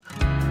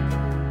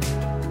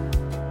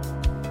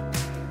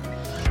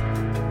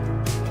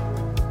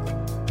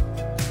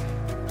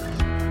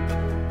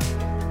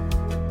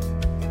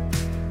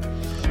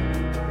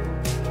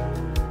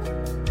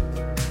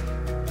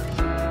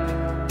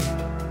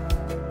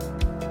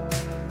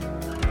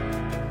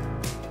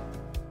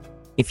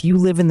If you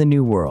live in the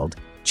new world,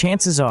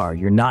 chances are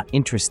you're not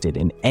interested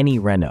in any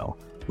Renault,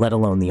 let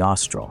alone the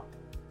Austral.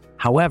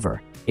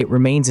 However, it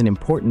remains an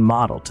important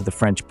model to the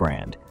French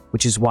brand,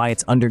 which is why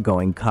it's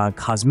undergoing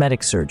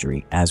cosmetic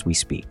surgery as we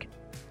speak.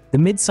 The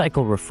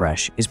mid-cycle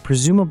refresh is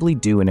presumably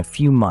due in a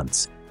few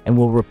months and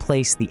will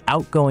replace the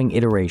outgoing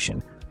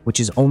iteration,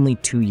 which is only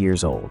 2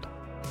 years old.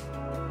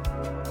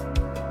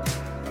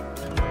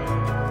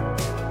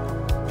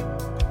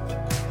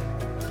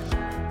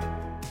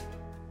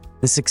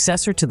 The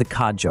successor to the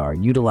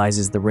Kadjar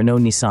utilizes the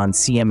Renault-Nissan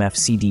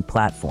CMF-CD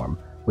platform,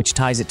 which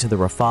ties it to the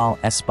Rafale,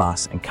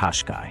 Espace, and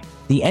Qashqai.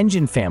 The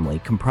engine family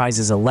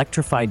comprises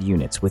electrified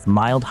units with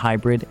mild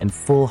hybrid and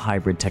full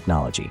hybrid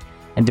technology,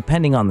 and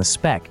depending on the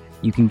spec,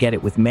 you can get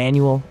it with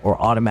manual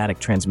or automatic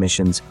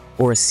transmissions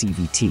or a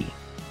CVT.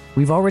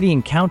 We've already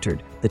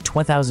encountered the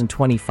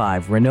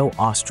 2025 Renault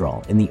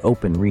Austral in the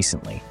open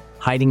recently,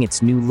 hiding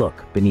its new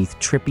look beneath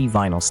trippy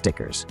vinyl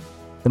stickers.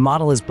 The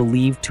model is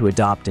believed to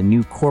adopt a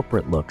new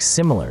corporate look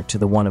similar to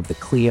the one of the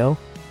Clio,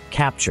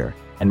 Captur,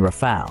 and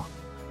Rafale.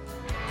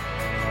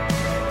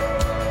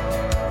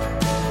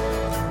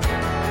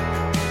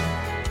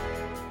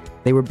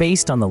 They were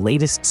based on the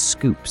latest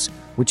scoops,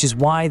 which is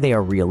why they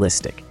are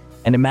realistic,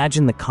 and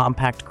imagine the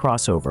compact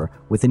crossover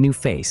with a new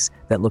face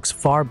that looks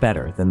far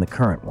better than the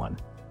current one.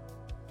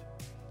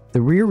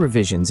 The rear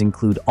revisions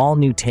include all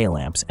new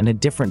taillamps and a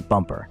different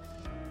bumper,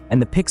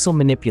 and the pixel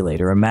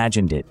manipulator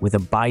imagined it with a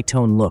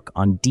bitone look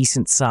on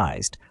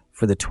decent-sized,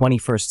 for the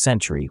 21st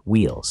century,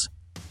 wheels.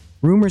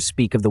 Rumors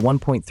speak of the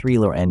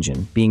 1.3-liter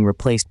engine being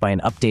replaced by an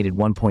updated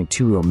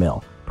 1.2-liter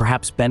mill,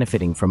 perhaps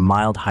benefiting from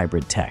mild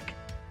hybrid tech.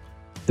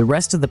 The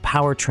rest of the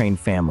powertrain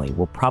family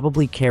will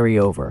probably carry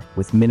over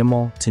with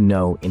minimal to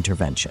no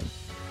intervention.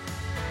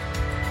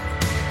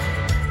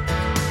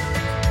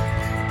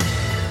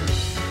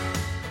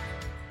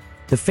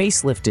 The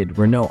facelifted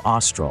Renault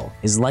Austral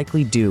is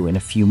likely due in a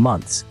few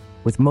months,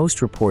 with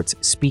most reports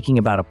speaking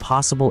about a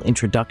possible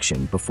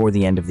introduction before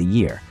the end of the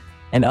year,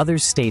 and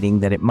others stating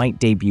that it might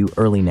debut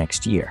early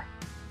next year.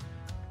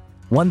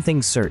 One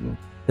thing's certain,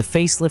 the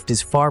facelift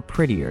is far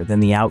prettier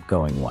than the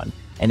outgoing one,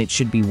 and it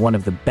should be one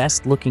of the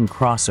best-looking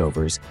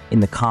crossovers in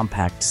the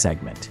compact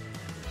segment.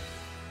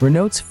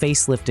 Renault's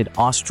facelifted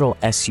Austral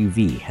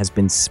SUV has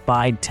been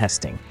spied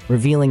testing,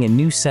 revealing a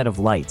new set of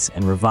lights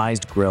and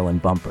revised grille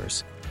and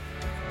bumpers.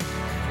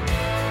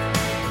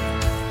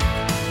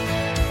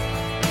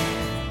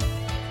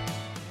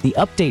 The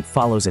update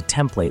follows a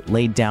template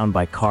laid down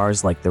by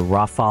cars like the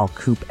Rafale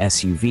Coupe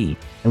SUV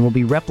and will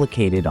be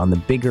replicated on the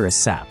bigger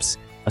Espace,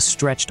 a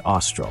stretched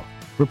Austral.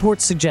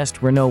 Reports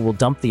suggest Renault will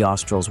dump the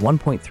Austral's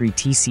 1.3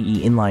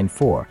 TCE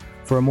inline-4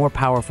 for a more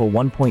powerful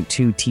 1.2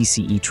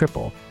 TCE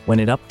triple when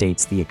it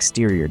updates the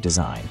exterior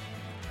design.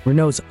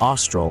 Renault's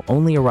Austral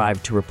only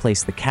arrived to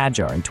replace the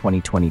Kadjar in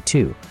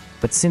 2022,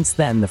 but since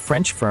then the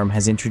French firm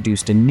has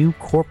introduced a new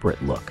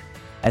corporate look,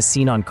 as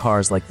seen on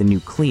cars like the new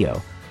Clio,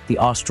 the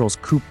Austral's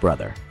coupe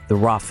brother, the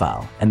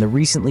Rafale, and the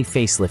recently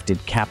facelifted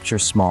Captur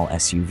small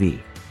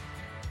SUV.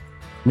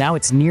 Now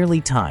it's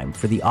nearly time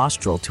for the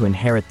Austral to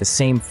inherit the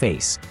same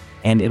face,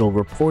 and it'll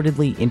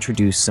reportedly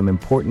introduce some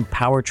important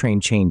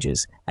powertrain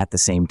changes at the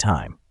same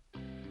time.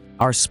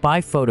 Our spy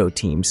photo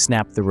team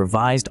snapped the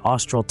revised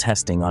Austral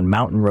testing on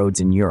mountain roads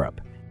in Europe,